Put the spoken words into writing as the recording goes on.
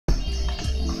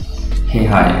Hey,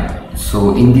 hi.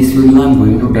 So in this video I'm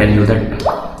going to tell you that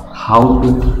how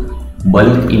to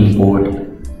bulk import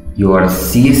your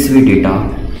CSV data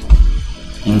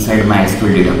inside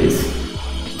MySQL database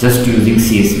just using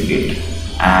csvkit,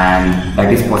 and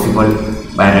that is possible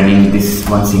by running this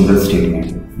one single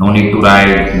statement. No need to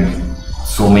write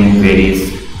so many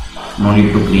queries, no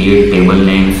need to create table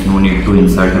names, no need to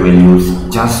insert values.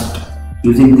 Just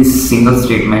using this single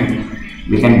statement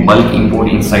we can bulk import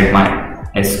inside my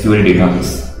SQL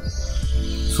database.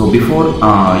 So before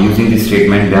using this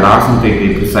statement, there are some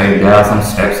prerequisites, there are some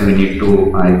steps we need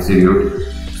to execute.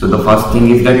 So the first thing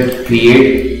is that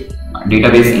create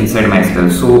database inside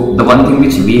MySQL. So the one thing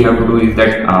which we have to do is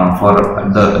that for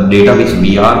the data which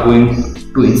we are going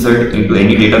to insert into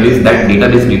any database, that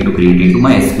database need to create into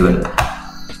MySQL.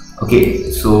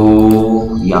 Okay,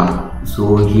 so yeah,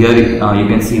 so here you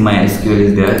can see MySQL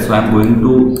is there. So I'm going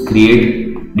to create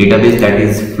database, that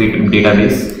is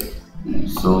FitBitdata.csv.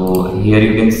 So here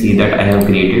you can see that I have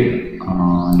created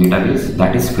database,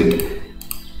 that is fit.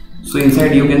 So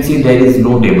inside you can see there is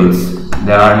no tables,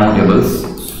 there are no tables.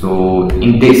 So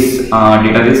in this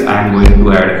database I am going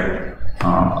to add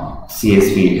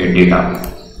CSV data,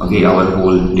 okay, our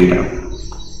whole data.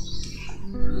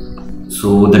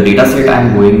 So the data set I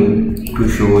am going to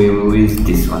show you is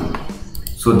this one.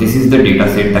 So this is the data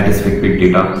set, that is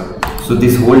FitBitdata. So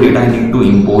this whole data I need to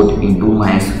import into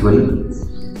MySQL.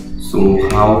 So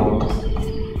how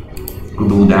to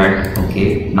do that?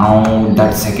 Okay, now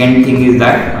that second thing is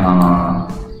that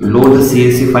load the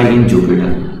CSV file in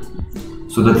Jupyter.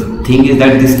 So the thing is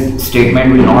that this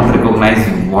statement will not recognize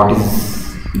what is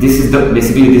this is the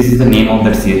basically this is the name of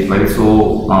that CSV file.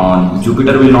 So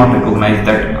Jupyter will not recognize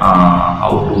that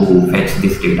how to fetch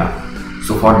this data.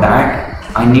 So for that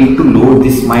I need to load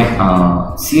this my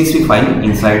CSV file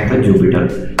inside the Jupyter.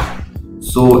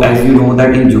 So as you know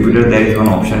that in Jupyter there is one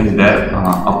option is there,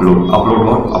 upload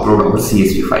our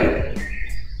CSV file.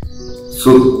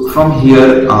 So from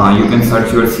here you can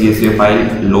search your CSV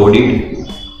file, load it.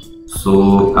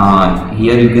 So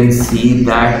here you can see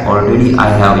that already I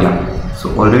have, so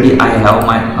already I have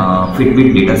my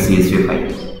FitBitdata CSV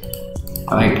file,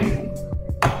 right?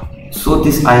 So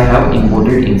this I have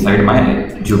imported inside my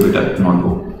Jupyter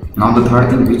notebook. Now the third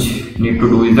thing which need to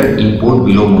do is that import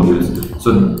below modules.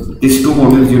 So these two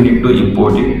modules you need to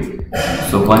import it.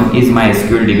 So one is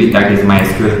MySQLdb, that is my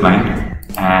SQL client,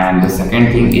 and the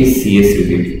second thing is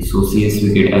csvkit. So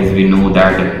csvkit, as we know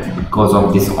that because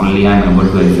of this only I am able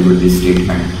to execute this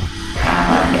statement,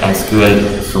 and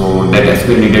SQL, so that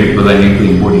SQL needed because I need to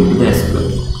import into the SQL,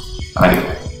 right?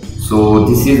 So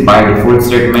this is by default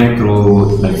statement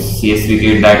through the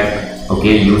csvkit that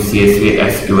okay, use CSV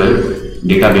SQL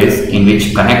database in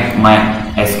which connect my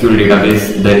SQL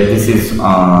database. That this is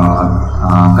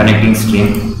connecting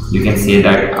string. You can say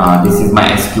that this is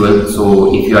my SQL.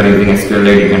 So if you are using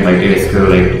SQLite, you can write it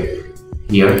SQLite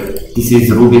here. This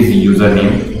is root is the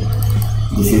username.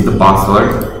 This is the password.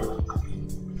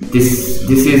 This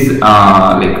is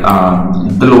like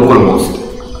the local host.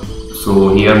 So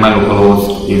here my local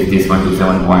host is this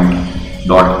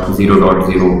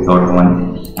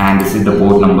 127.0.0.1, and this is the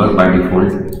port number by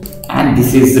default. And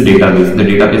this is the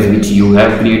database which you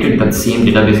have created, that same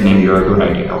database name you have to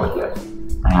write it over here.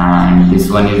 And this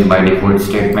one is by default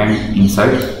statement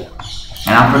insert,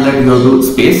 and after that you have to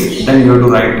space, then you have to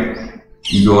write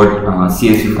your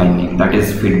CSV file name, that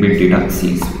is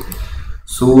FitBitdata.csv.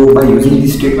 So by using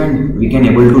this statement we can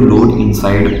able to load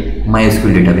inside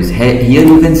MySQL database. Here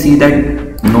you can see that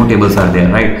no tables are there,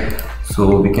 right?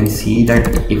 So we can see that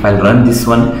if I run this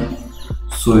one,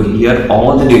 so here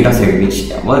all the data set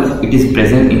whichever it is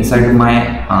present inside my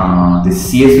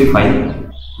this CSV file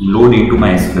load into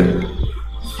MySQL.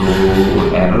 So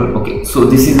error, okay, so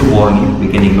this is a warning, we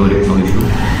can ignore it, no issue.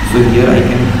 So here I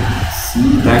can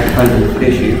see that if I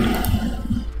refresh it,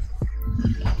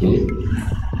 okay,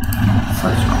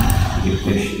 search now,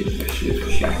 refresh,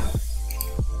 yeah.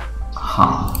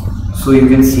 So you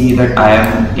can see that I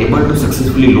am able to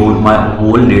successfully load my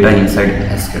whole data inside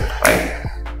SQL, right?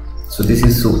 So this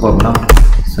is superb now.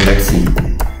 So let's see.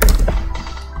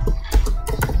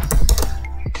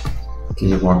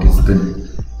 Okay, what is the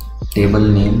table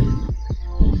name?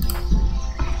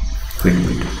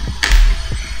 FitBit.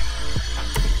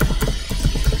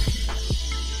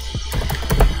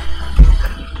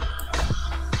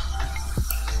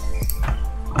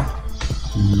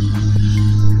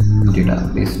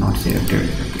 Database not selected.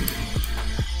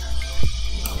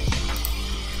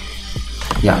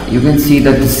 Yeah, you can see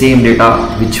that the same data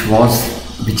which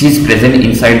is present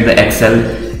inside the Excel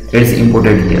is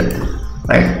imported here,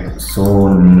 right?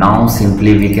 So now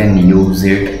simply we can use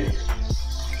it.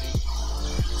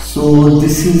 So So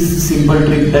this is a simple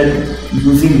trick that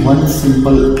using one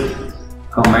simple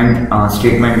command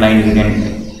statement line we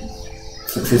can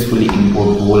successfully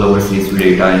import whole our CSV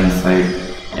data inside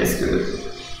SQL.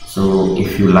 So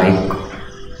if you like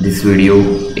this video,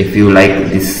 if you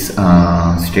like this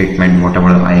statement whatever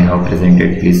I have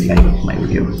presented, please like my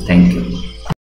video. Thank you.